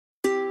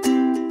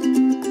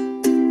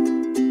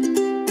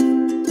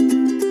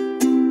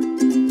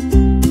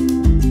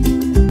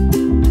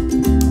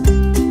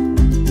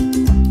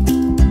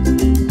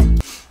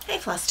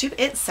FlossTube.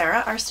 It's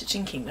Sarah, our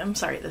Stitching Kingdom.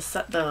 Sorry,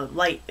 the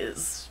light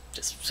is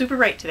just super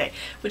bright today,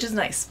 which is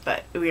nice,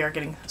 but we are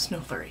getting snow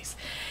flurries.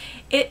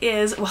 It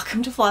is,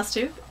 welcome to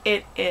FlossTube.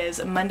 It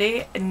is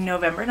Monday,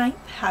 November 9th.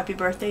 Happy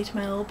birthday to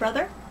my little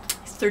brother.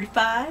 He's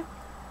 35.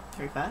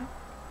 35?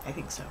 I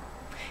think so.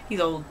 He's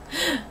old.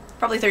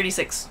 Probably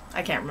 36.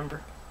 I can't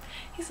remember.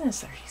 He's in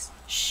his 30s.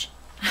 Shh.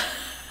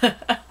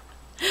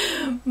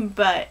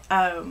 But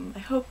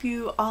I hope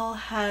you all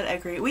had a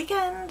great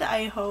weekend.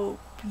 I hope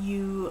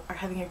you are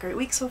having a great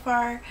week so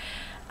far.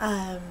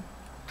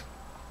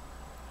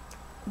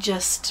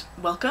 Just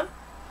welcome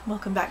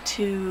back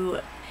to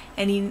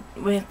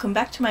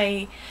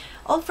my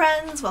old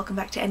friends, welcome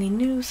back to any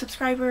new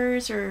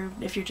subscribers, or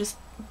if you're just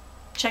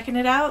checking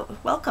it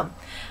out, welcome.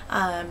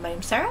 My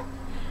name's Sarah,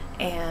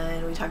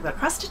 and we talk about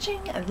cross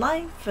stitching and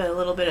life, a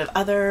little bit of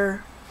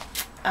other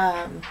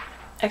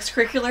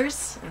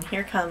extracurriculars, and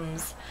here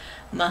comes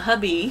my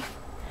hubby.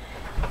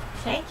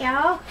 Thank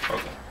y'all.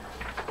 Okay.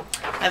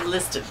 I have a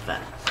list of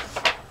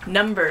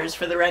numbers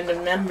for the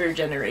random number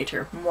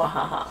generator.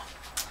 Mwahaha.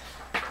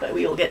 But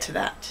we will get to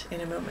that in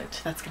a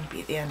moment. That's going to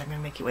be at the end. I'm going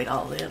to make you wait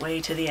all the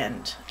way to the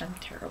end. I'm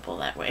terrible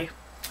that way.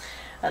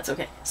 That's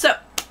okay. So,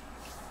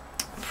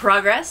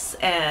 progress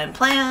and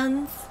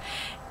plans,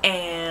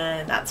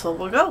 and that's where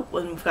we'll go.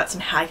 When we've got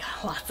some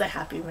lots of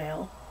happy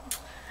mail.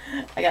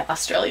 I got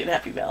Australian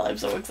happy mail. I'm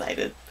so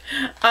excited.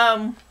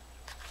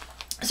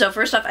 So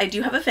first off, I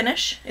do have a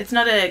finish. It's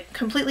not a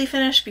completely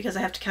finished because I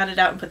have to cut it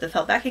out and put the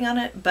felt backing on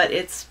it, but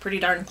it's pretty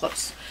darn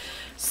close.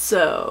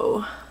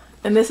 So,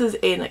 and this is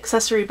an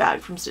accessory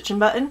bag from Stitch &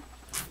 Button.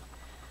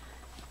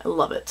 I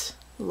love it.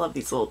 I love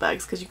these little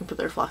bags because you can put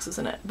their flosses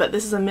in it. But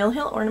this is a Mill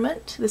Hill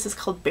ornament. This is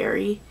called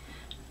Berry.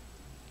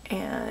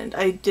 And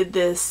I did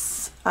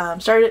this,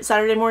 started it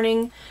Saturday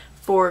morning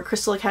for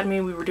Crystal Academy.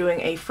 We were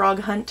doing a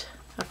frog hunt,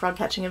 a frog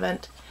catching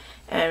event.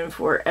 And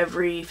for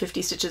every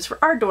 50 stitches for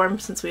our dorm,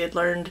 since we had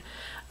learned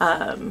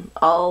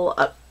all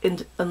of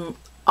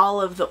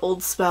the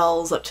old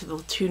spells up to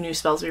the 2 new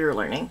spells we were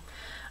learning,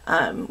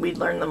 we'd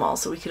learn them all,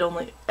 so we could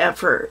only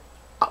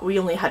we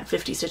only had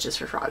 50 stitches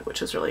for frog,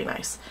 which was really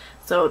nice.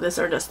 So this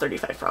earned us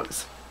 35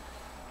 frogs,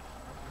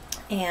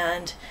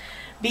 and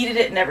beaded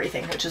it and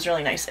everything, which was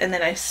really nice. And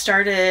then I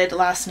started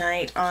last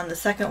night on the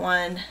second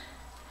one.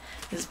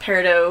 This is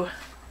Peridot.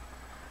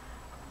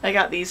 I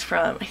got these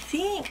from, I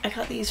think I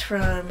got these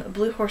from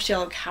Blue Horse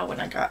Yellow Cow when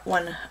I got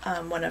one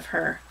of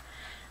her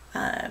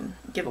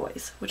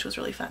giveaways, which was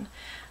really fun.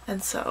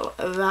 And so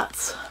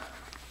that's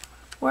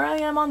where I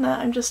am on that.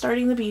 I'm just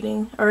starting the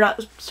beading, or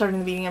not starting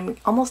the beading, I'm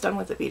almost done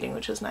with the beading,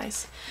 which is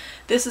nice.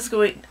 This is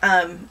going,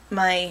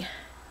 my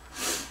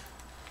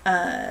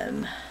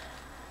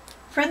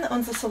friend that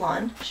owns the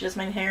salon, she does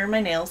my hair and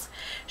my nails,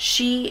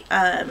 she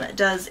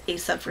does a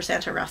Sub for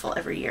Santa raffle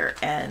every year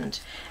and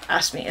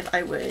asked me if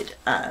I would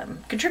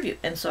contribute.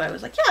 And so I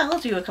was like, yeah,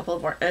 I'll do a couple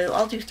of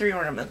I'll do 3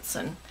 ornaments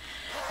and,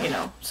 you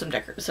know, some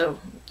decor, so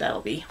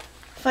that'll be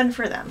fun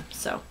for them.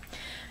 So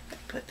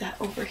put that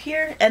over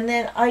here. And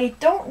then I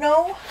don't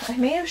know, I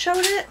may have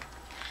showed it,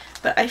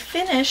 but I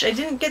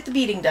didn't get the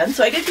beading done.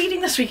 So I did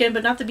beading this weekend,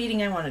 but not the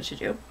beading I wanted to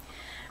do.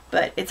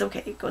 But it's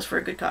okay, it goes for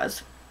a good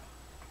cause.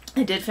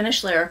 I did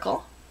finish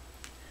Lyrical.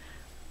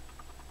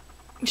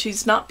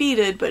 She's not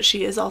beaded, but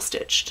she is all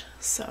stitched.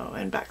 So,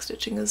 and back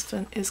stitching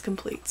is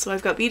complete. So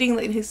I've got beading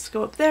that needs to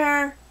go up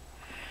there.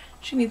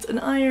 She needs an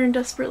iron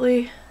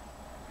desperately.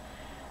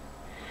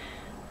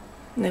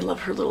 And I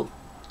love her little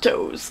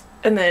toes.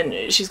 And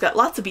then she's got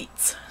lots of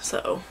beads.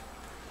 So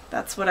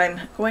that's what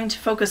I'm going to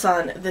focus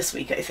on this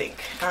week, I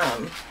think.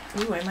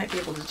 Ooh, I might be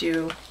able to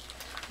do,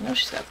 I know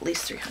she's got at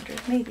least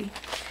 300, maybe.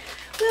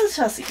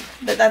 We'll see.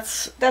 But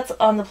that's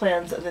on the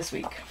plans of this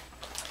week.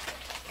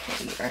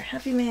 Okay, your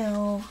happy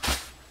mail.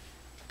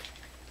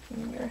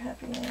 Your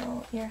happy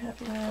mail. Your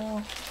happy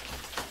mail.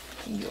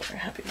 Your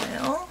happy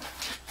mail.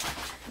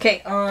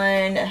 Okay,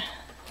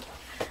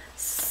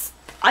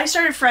 I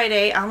started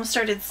Friday. I almost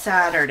started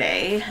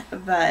Saturday,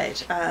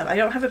 but I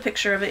don't have a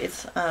picture of it.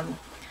 It's on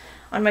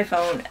my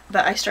phone.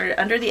 But I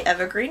started Under the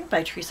Evergreen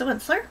by Teresa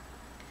Winsler.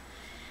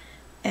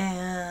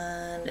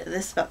 And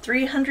this is about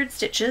 300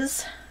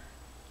 stitches.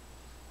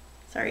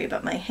 Sorry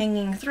about my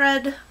hanging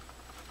thread,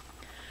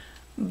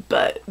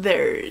 but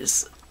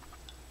there's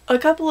a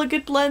couple of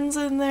good blends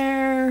in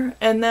there,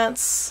 and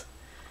this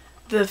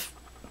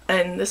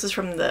is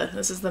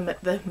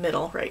the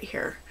middle right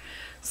here.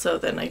 So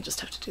then I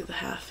just have to do the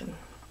half and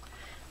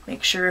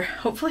make sure,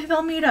 hopefully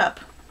they'll meet up.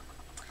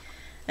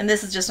 And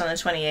this is just on a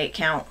 28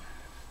 count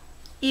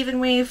even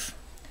weave.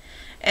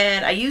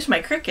 And I used my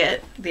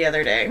Cricut the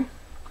other day.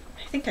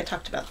 I think I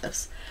talked about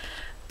this.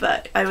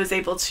 But I was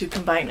able to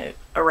combine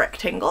a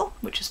rectangle,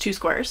 which is 2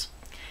 squares,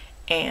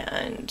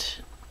 and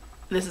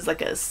this is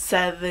like a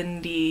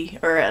 70,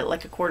 or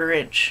like a 1/4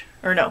 inch,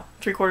 or no,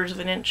 3/4 of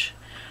an inch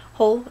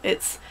hole.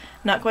 It's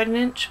not quite an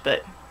inch,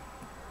 but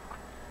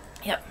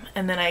yep.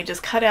 And then I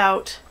just cut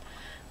out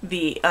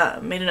made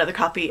another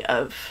copy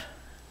of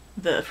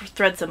the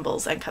thread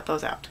symbols and cut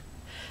those out.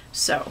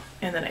 So,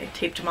 and then I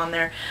taped them on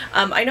there.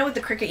 I know with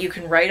the Cricut you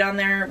can write on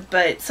there,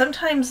 but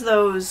sometimes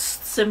those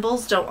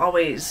symbols don't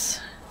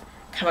always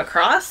come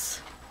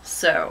across.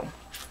 So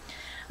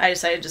I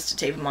decided just to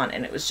tape them on,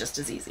 and it was just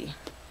as easy.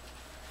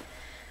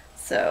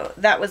 So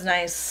that was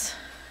nice.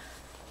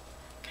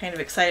 Kind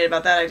of excited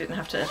about that. I didn't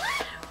have to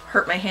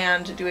hurt my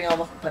hand doing all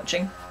the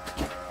punching.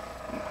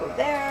 Go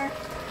there.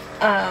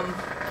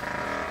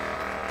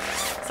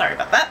 Sorry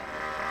about that.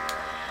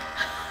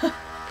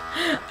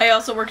 I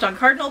also worked on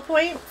cardinal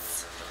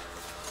points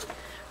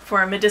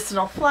for a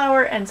medicinal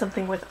flower and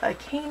something with a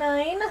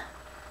canine.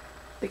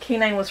 The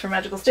canine was for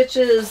Magical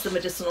Stitches. The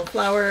medicinal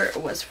flower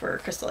was for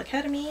Crystal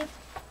Academy.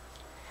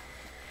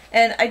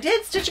 And I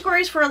did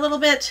Stitchagories for a little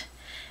bit,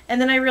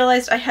 and then I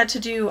realized I had to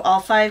do all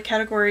 5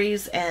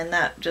 categories, and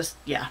that just,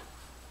 yeah.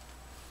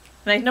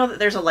 And I know that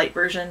there's a light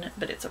version,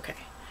 but it's okay.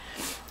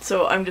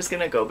 So I'm just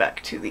gonna go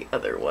back to the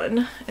other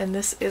one, and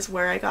this is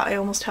where I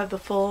almost have the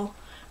full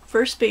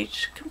first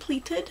page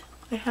completed.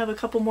 I have a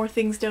couple more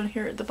things down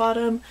here at the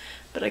bottom,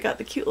 but I got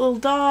the cute little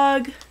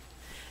dog,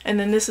 and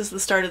then this is the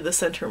start of the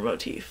center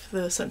motif,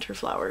 the center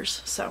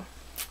flowers. So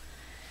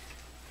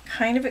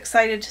kind of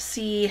excited to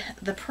see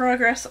the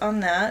progress on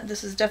that.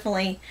 This is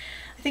definitely,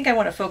 I think I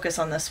want to focus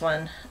on this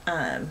one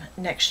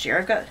next year.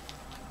 I've got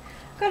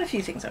a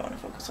few things I want to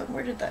focus on.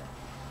 Where did that?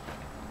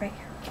 Right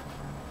here.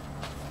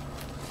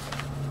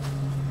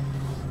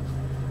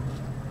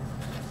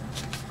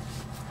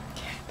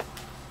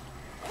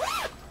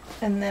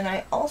 And then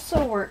I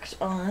also worked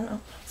on, oh,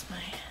 that's my,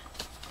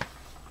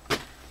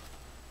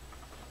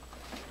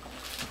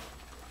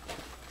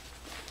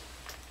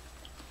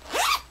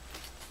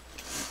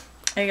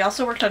 I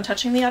also worked on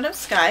Touching the Autumn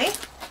Sky.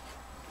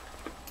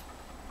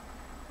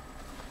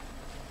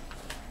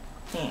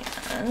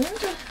 And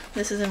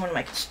this is in one of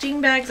my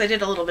steam bags. I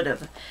did a little bit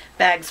of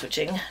bag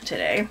switching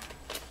today,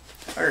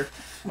 or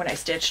when I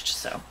stitched,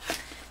 so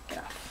get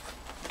off.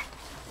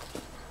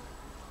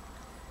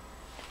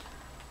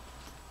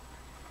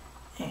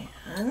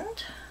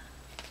 And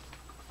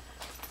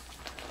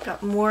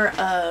got more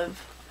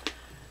of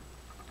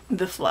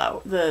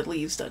the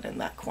leaves done in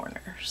that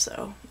corner.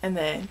 So, and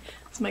then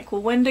it's my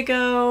cool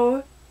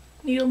Wendigo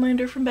needle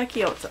minder from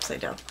Becky. Oh, it's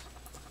upside down.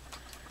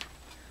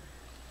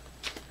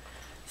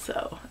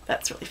 So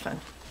that's really fun.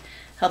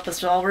 Help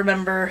us all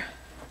remember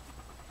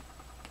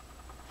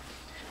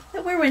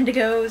that we're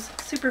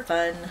Wendigos. Super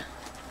fun.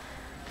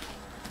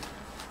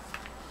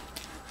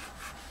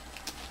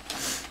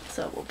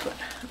 So we'll put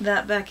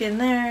that back in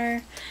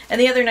there. And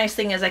the other nice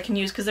thing is I can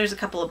use, because there's a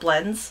couple of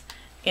blends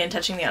in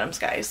Touching the Autumn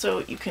Sky,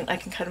 so I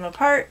can cut them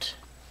apart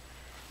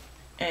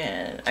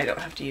and I don't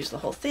have to use the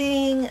whole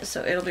thing,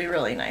 so it'll be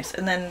really nice.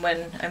 And then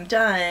when I'm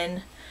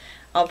done,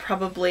 I'll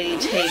probably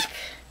take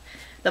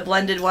the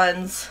blended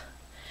ones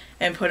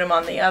and put them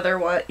on the other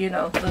one, you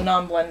know, the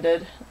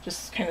non-blended,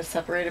 just kind of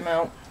separate them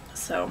out.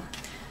 So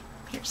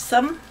here's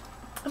some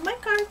of my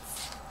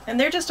cards. And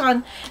they're just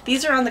on,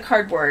 these are on the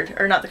cardboard,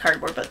 or not the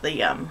cardboard, but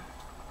the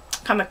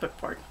comic book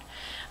board.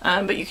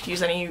 But you could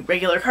use any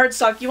regular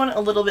cardstock. You want it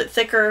a little bit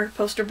thicker,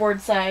 poster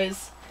board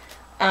size,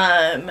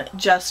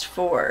 just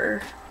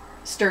for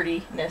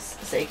sturdiness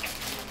sake.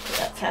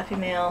 So that's Happy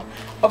Mail.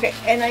 Okay,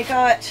 and I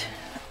got,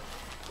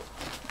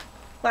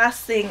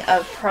 last thing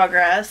of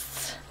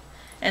progress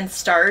and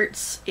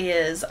starts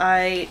is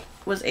I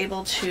was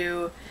able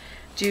to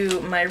do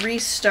my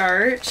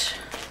restart.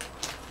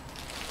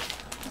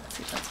 Let's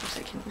see if that's what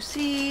I can you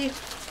see.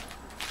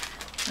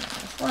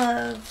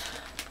 Love.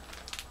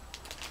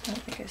 I don't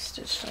think I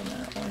stitched on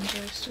that one.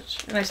 Did I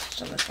stitch? And I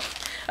stitched on this one.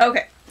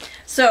 Okay.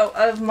 So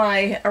of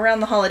my around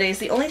the holidays,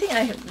 the only one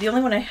I have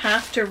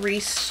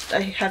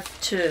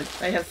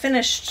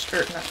finished, or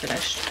not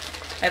finished,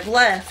 I've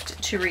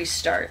left to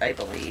restart, I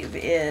believe,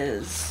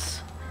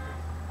 is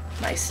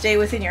my Stay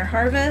Within Your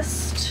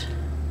Harvest.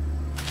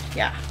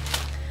 Yeah.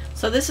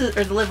 So this is,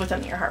 or the Live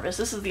Within Your Harvest.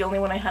 This is the only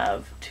one I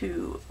have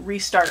to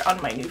restart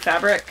on my new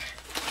fabric.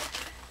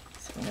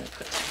 So I'm going to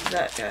put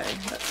that guy,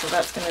 so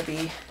that's going to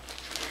be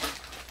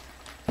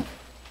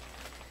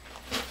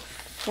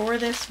for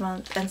this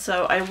month. And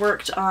so I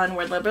worked on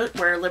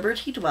Where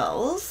Liberty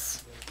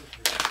Dwells.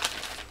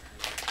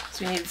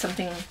 So we needed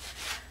something,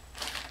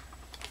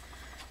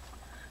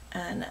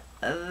 and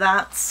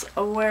that's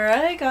where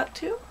I got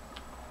to.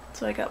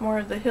 So I got more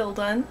of the hill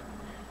done,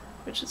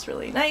 which is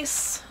really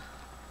nice.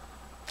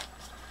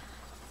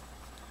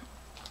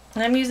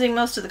 And I'm using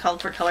most of the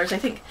called for colors. I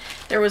think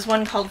there was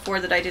one called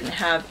for that I didn't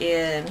have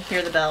in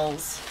Hear the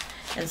Bells,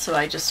 and so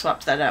I just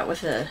swapped that out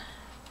with a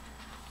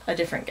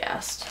different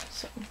Gast.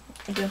 So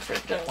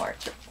different Denmark.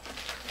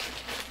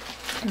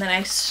 And then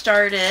I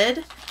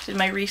did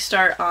my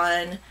restart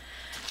on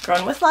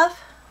Grown with Love.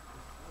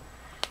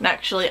 And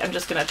actually I'm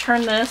just going to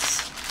turn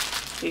this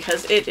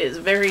because it is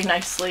very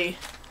nicely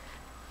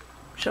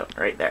shown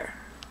right there.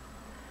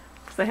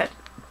 Because I had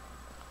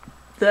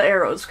the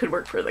arrows could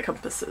work for the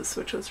compasses,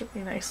 which was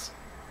really nice.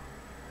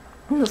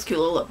 And those cute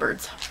little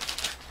lovebirds.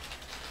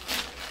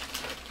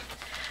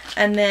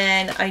 And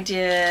then I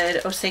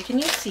did Oh Say Can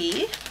You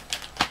See?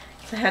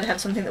 I had to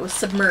have something that was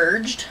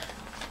submerged.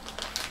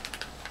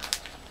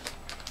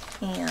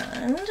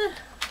 And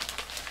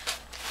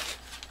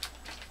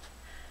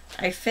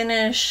I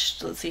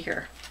finished, let's see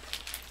here.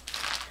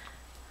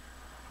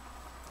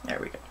 There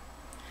we go.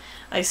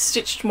 I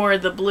stitched more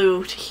of the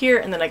blue to here,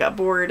 and then I got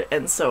bored,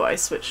 and so I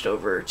switched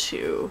over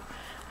to,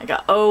 I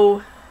got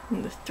O,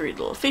 and the 3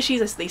 little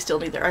fishies, they still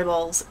need their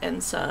eyeballs,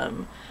 and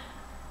some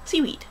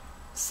seaweed.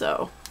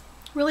 So,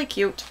 really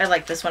cute. I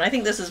like this one. I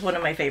think this is one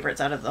of my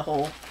favorites out of the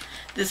whole.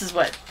 This is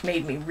what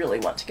made me really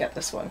want to get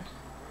this one.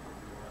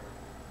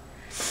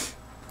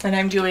 And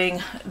I'm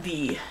doing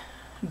the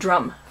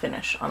drum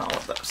finish on all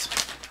of those.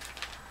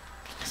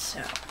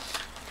 So.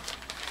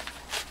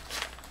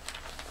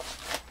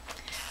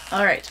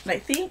 Alright, and I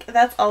think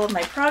that's all of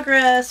my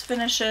progress,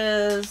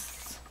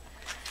 finishes.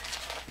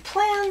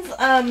 Plans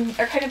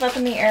are kind of up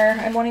in the air.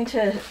 I'm wanting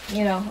to,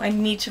 you know, I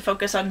need to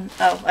focus on,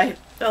 I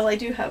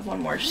do have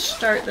one more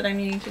start that I'm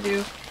needing to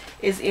do,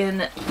 is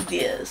in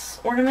this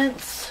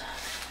ornaments,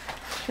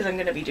 because I'm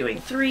going to be doing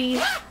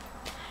 3.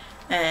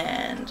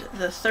 And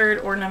the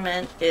 3rd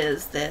ornament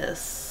is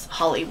this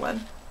holly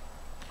one.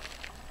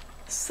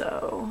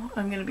 So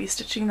I'm going to be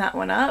stitching that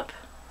one up,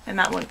 and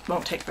that one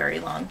won't take very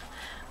long.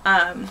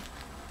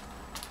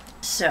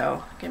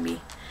 So I'm going to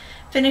be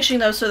finishing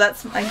those, so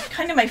that's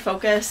kind of my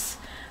focus.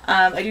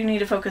 I do need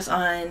to focus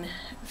on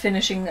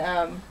finishing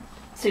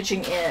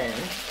stitching in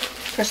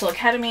Crystal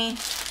Academy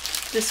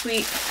this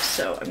week,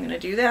 so I'm going to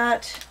do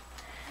that.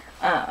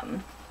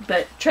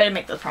 But try to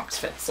make the prompts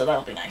fit, so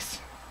that'll be nice.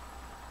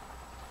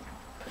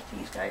 Put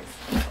these guys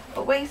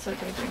away so I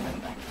can bring them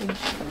back into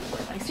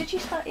where my stitchy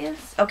spot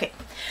is. Okay,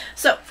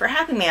 so for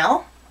Happy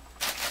Mail,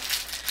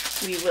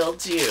 we will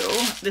do,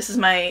 this is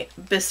my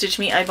Bestitch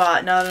Me. I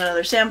bought Not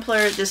Another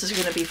Sampler. This is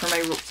going to be for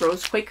my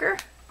Rose Quaker.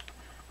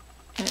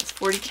 And it's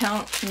 40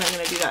 count, and I'm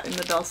going to do that in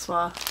the Belle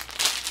Soie.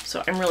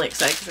 So I'm really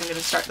excited because I'm going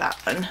to start that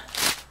one.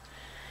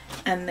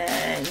 And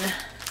then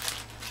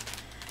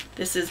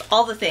this is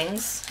All the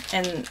Things,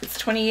 and it's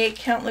 28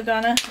 count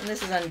Lagana, and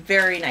this is a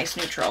very nice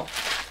neutral.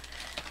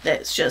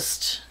 That's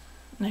just,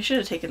 and I should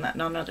have taken that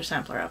Not Another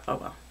Sampler out. Oh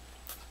well.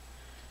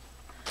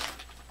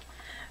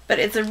 But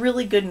it's a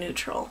really good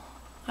neutral.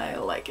 I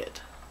like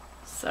it.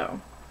 So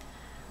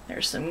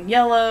there's some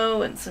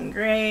yellow and some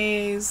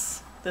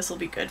grays. This will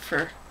be good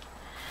for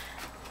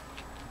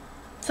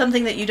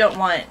something that you don't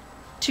want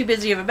too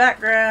busy of a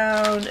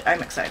background.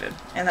 I'm excited.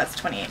 And that's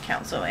 28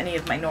 count, so any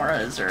of my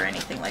Noras or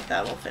anything like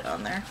that will fit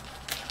on there.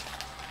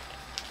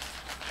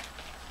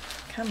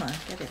 Come on,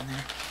 get in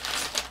there.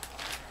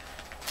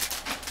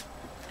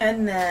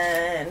 And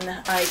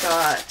then I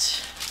got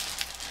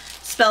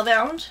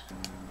Spellbound.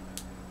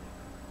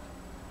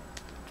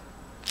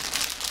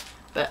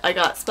 But I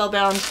got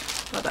Spellbound,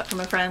 got that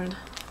from a friend.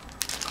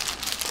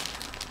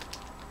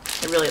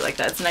 I really like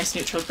that. It's a nice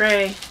neutral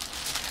gray.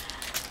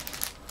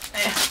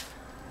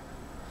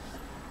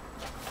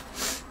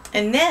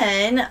 And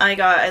then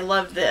I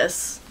love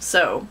this.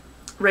 So,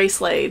 Ray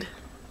Slade,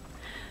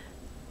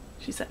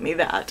 she sent me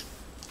that.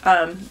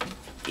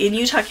 In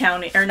Utah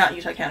County, or not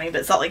Utah County,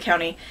 but Salt Lake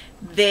County,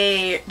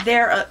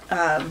 their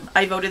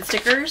I Voted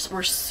stickers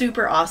were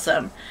super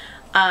awesome.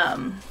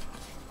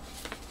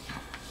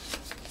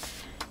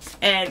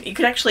 And you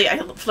could actually, I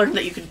learned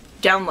that you could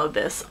download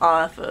this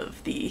off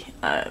of the,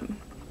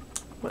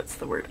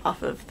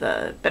 off of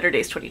the Better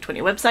Days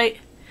 2020 website.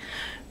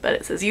 But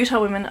it says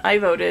Utah Women, I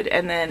Voted,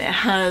 and then it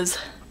has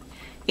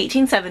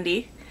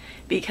 1870,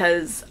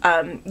 because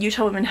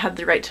Utah women had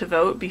the right to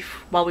vote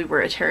while we were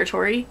a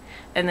territory,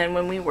 and then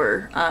when we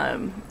were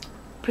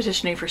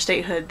petitioning for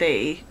statehood,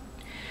 they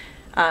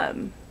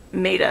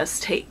made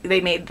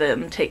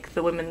them take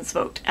the women's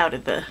vote out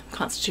of the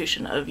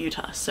Constitution of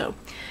Utah. So,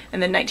 and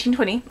then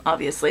 1920,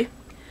 obviously,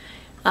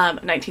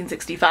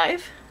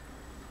 1965,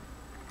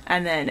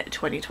 and then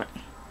 2020.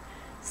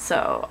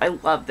 So I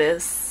love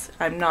this.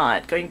 I'm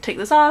not going to take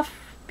this off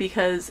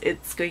because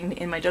it's going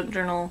in my junk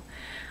journal.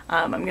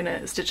 I'm going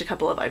to stitch a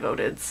couple of I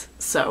Voteds,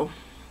 so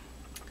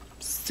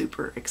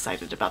super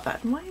excited about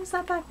that. And why is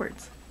that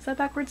backwards? Is that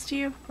backwards to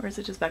you, or is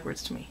it just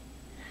backwards to me?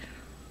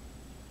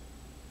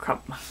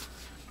 Crump.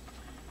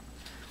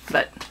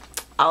 But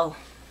I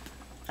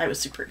was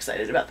super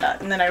excited about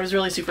that. And then I was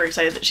really super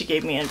excited that she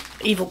gave me a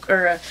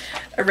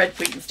Red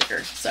Queen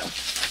sticker. So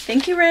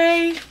thank you,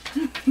 Ray.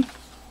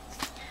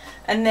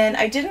 And then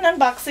I did an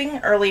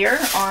unboxing earlier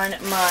on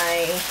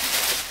my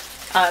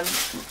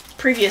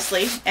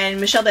previously,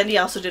 and Michelle Bendy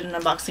also did an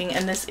unboxing,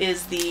 and this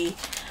is the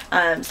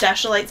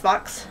Stash Delights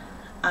box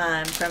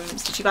from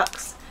Stitchy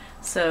Box.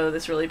 So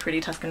this really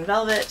pretty Tuscan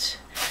velvet.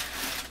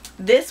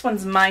 This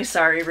one's my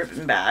Sari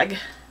ribbon bag.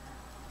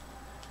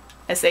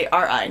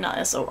 S-A-R-I, not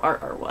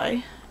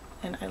S-O-R-R-Y.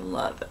 And I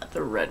love that.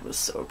 The red was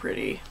so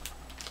pretty.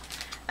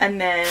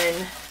 And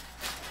then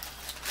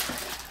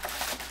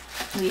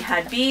we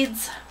had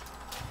beads.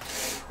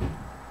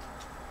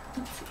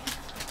 Let's see.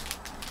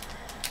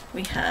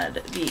 We had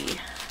the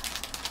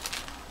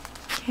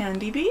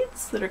candy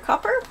beads that are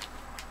copper.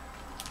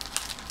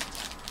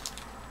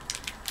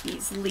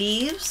 These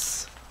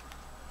leaves.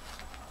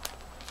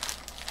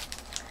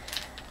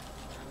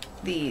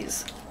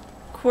 These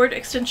cord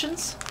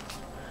extensions.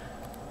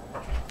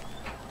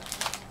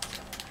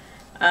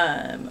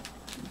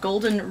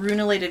 golden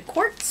runulated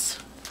quartz,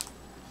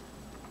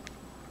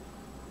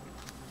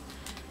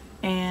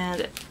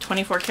 and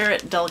 24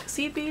 karat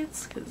delicacy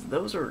beads, because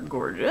those are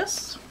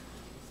gorgeous.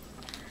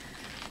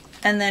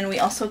 And then we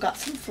also got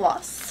some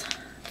floss.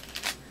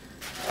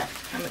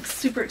 I'm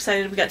super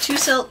excited. We got 2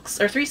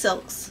 silks, or 3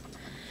 silks,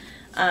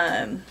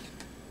 and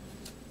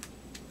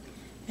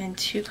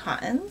 2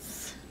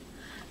 cottons.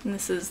 And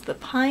this is the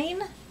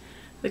pine.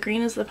 The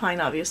green is the pine,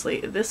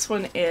 obviously. This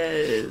one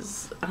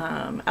is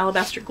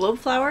Alabaster Globe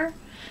Flower.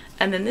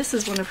 And then this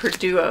is one of her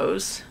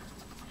duos.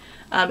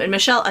 And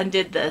Michelle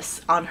undid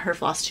this on her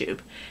floss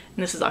tube.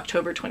 And this is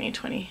October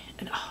 2020.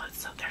 And oh,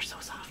 they're so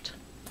soft.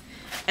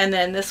 And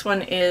then this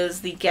one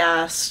is the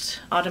Gast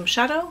Autumn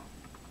Shadow.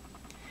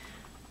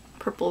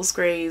 Purples,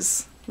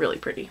 grays, really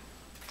pretty.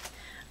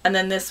 And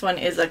then this one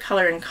is a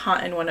color and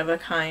cotton one of a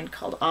kind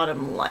called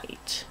Autumn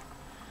Light.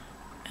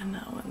 And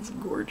that one's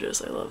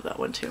gorgeous. I love that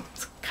one too.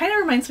 It kind of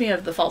reminds me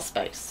of the Fall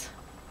Spice.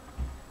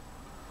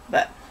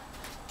 But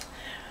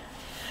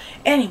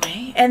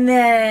anyway, and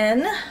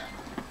then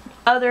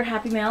other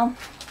Happy Mail.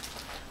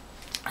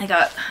 I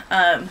got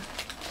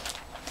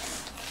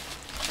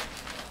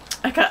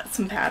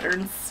some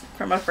patterns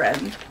from a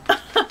friend.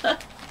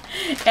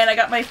 And I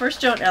got my first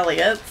Joan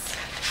Elliott's.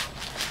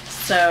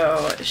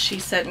 So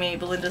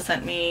Belinda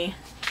sent me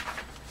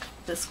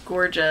this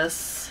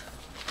gorgeous,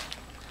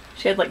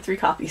 she had like 3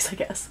 copies, I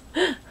guess,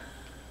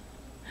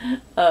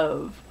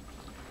 of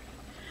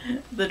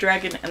The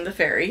Dragon and the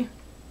Fairy.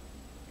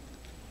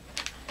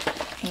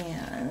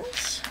 And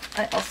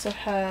I also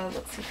have,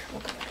 let's see,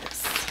 we'll go with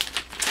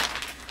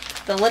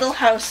this, The Little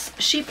House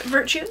Sheep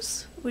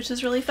Virtues, which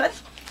is really fun.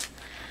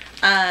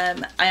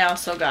 I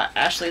also got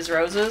Ashley's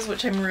Roses,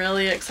 which I'm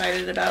really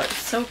excited about. It's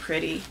so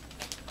pretty.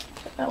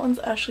 That one's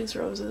Ashley's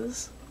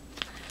Roses.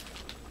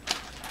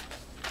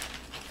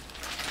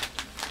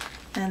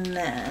 And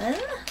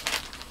then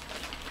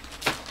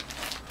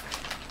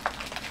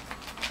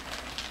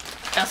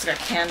I also got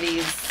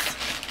candies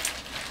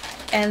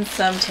and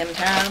some Tim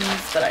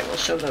Tams, but I will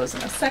show those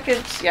in a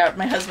second. Yeah,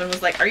 my husband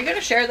was like, are you going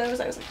to share those?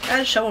 I was like, I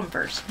gotta show them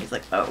first. He's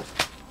like, oh.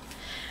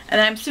 And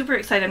I'm super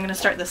excited. I'm going to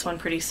start this one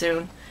pretty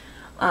soon.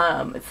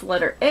 It's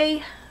letter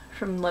A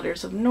from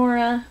Letters of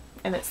Nora,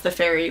 and it's the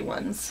fairy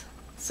ones.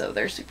 So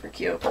they're super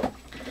cute.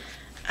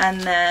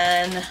 And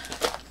then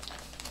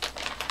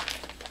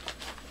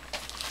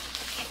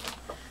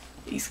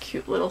these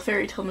cute little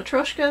fairy tale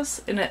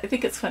matryoshkas, and I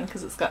think it's fun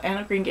because it's got Anne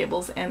of Green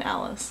Gables and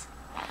Alice.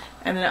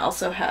 And then it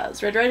also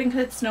has Red Riding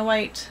Hood, Snow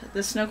White,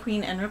 the Snow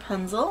Queen, and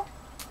Rapunzel.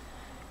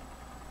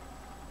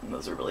 And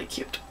those are really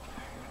cute.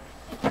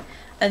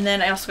 And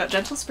then I also got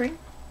Gentle Spring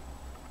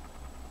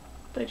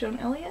by Joan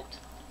Elliott.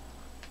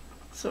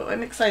 So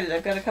I'm excited.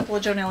 I've got a couple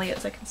of Joan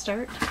Elliott's I can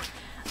start.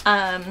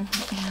 And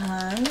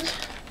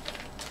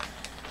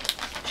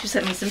she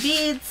sent me some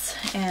beads,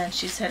 and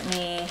she sent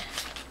me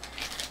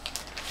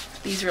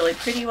these really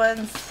pretty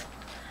ones.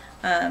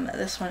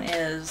 This one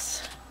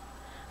is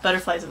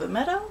Butterflies of the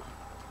Meadow.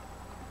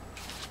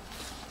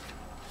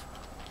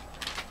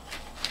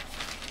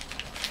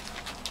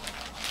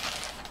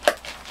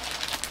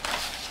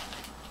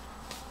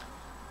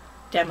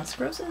 Damask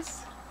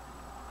Roses.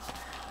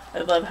 I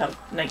love how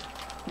like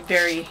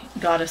very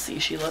goddessy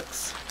she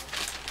looks.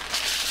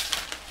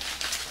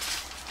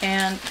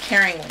 And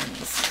Caring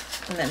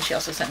Wings. And then she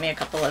also sent me a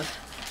couple of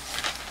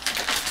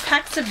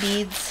packs of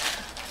beads.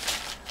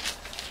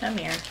 Come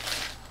here.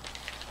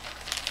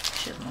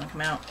 She doesn't want to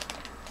come out.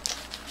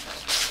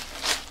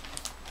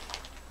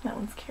 That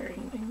one's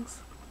Caring Wings.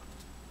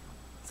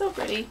 So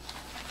pretty.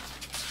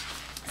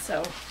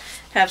 So,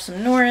 have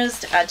some Nora's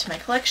to add to my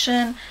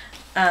collection.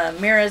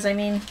 Mira's, I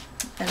mean,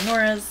 and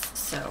Nora's.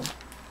 So,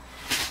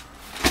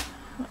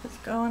 what is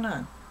going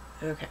on?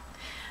 Okay.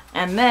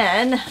 And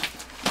then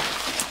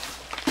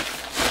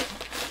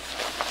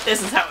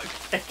this is how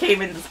it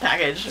came in this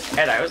package,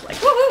 and I was like,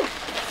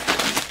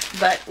 woohoo!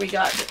 But we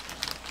got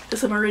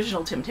some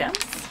original Tim Tams.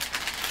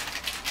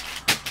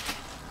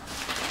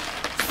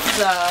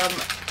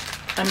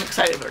 I'm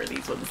excited for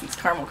these ones, these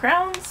caramel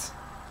crowns.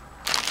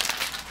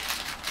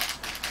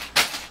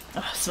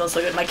 Oh, it smells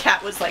so good. My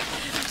cat was like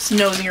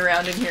nosing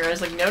around in here. I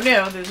was like, no,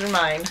 those are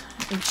mine.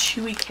 And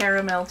chewy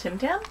caramel Tim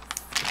Tams.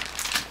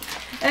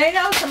 And I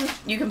know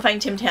you can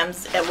find Tim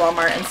Tams at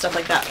Walmart and stuff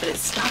like that, but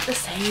it's not the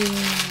same.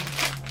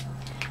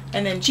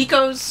 And then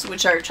Chico's,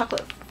 which are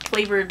chocolate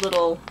flavored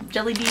little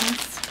jelly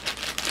beans.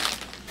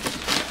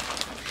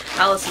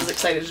 Alice is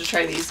excited to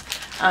try these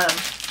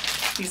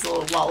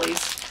little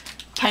lollies.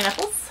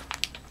 Pineapples.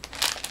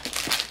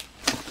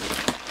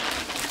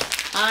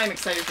 I'm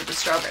excited for the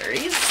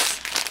strawberries.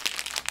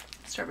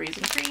 Strawberries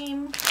and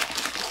cream.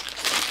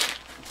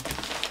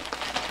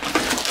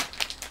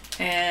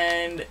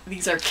 And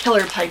these are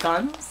killer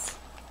pythons.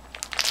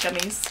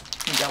 Gummies.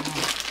 Yum.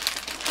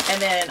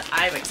 And then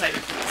I'm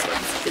excited for these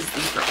ones, is the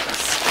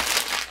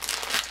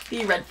frogs.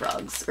 The red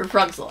frogs, or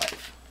Frogs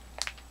Alive.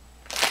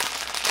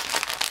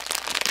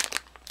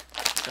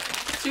 So,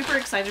 super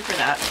excited for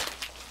that.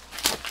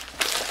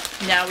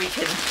 Now we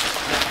can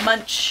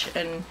munch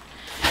and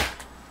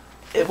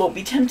it won't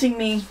be tempting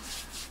me.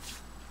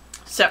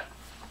 So,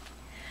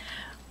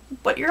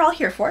 what you're all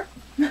here for,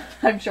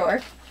 I'm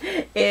sure,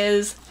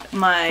 is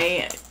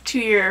my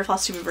 2-year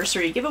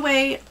FlossTubers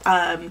giveaway.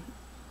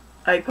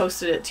 I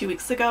posted it 2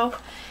 weeks ago,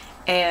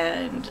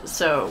 and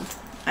so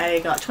I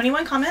got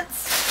 21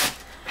 comments,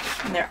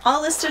 and they're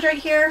all listed right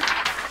here.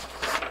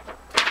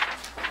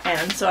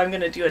 And so I'm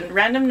going to do a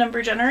random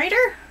number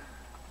generator.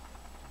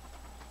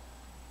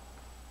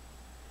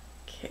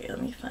 Okay,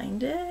 let me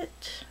find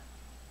it.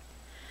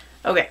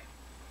 Okay.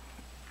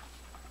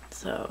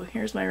 So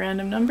here's my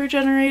random number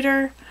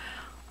generator,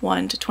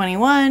 1 to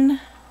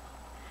 21.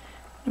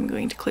 I'm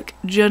going to click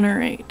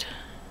generate.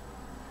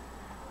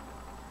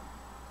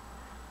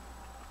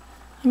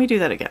 Let me do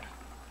that again.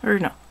 Or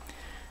no.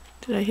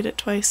 Did I hit it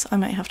twice? I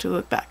might have to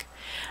look back.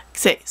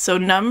 Okay, so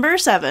number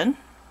 7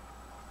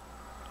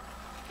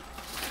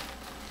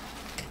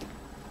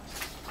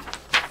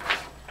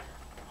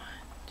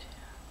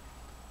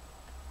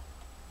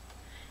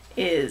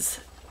 is,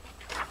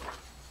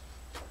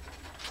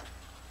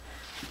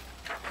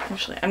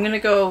 actually I'm gonna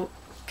go,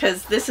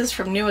 because this is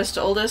from newest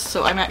to oldest,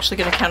 so I'm actually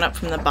gonna count up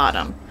from the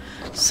bottom.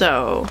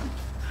 So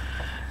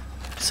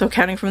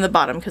counting from the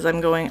bottom, because I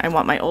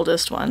want my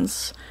oldest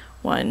ones.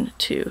 1,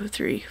 2,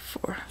 3,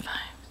 4, 5.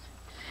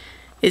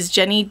 Is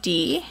Jenny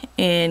D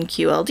in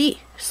QLD.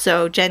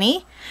 So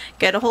Jenny,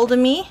 get a hold of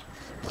me,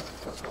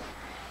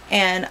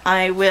 and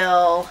I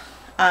will,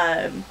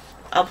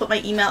 I'll put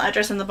my email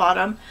address in the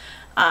bottom.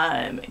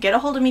 Get a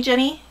hold of me,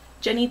 Jenny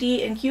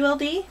D in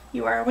QLD.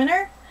 You are a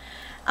winner.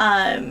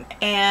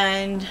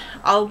 And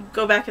I'll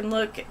go back and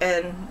look,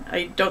 and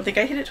I don't think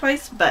I hit it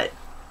twice, but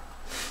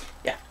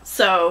yeah.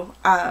 So,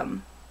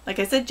 like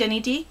I said,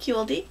 Jenny D,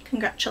 QLD,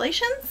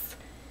 congratulations.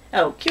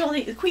 Oh,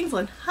 QLD,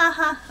 Queensland.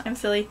 Haha, I'm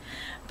silly.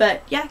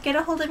 But yeah, get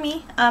a hold of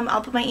me.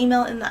 I'll put my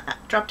email in the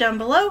drop down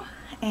below,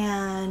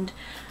 and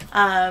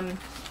I'm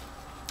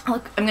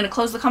gonna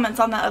close the comments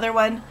on that other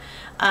one,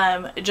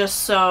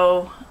 just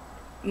so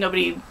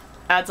nobody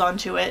adds on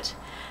to it.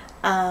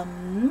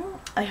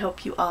 I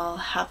hope you all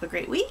have a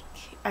great week.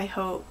 I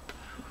hope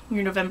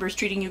your November's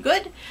treating you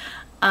good.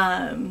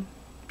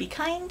 Be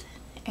kind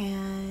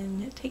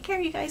and take care,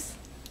 you guys.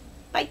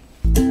 Bye.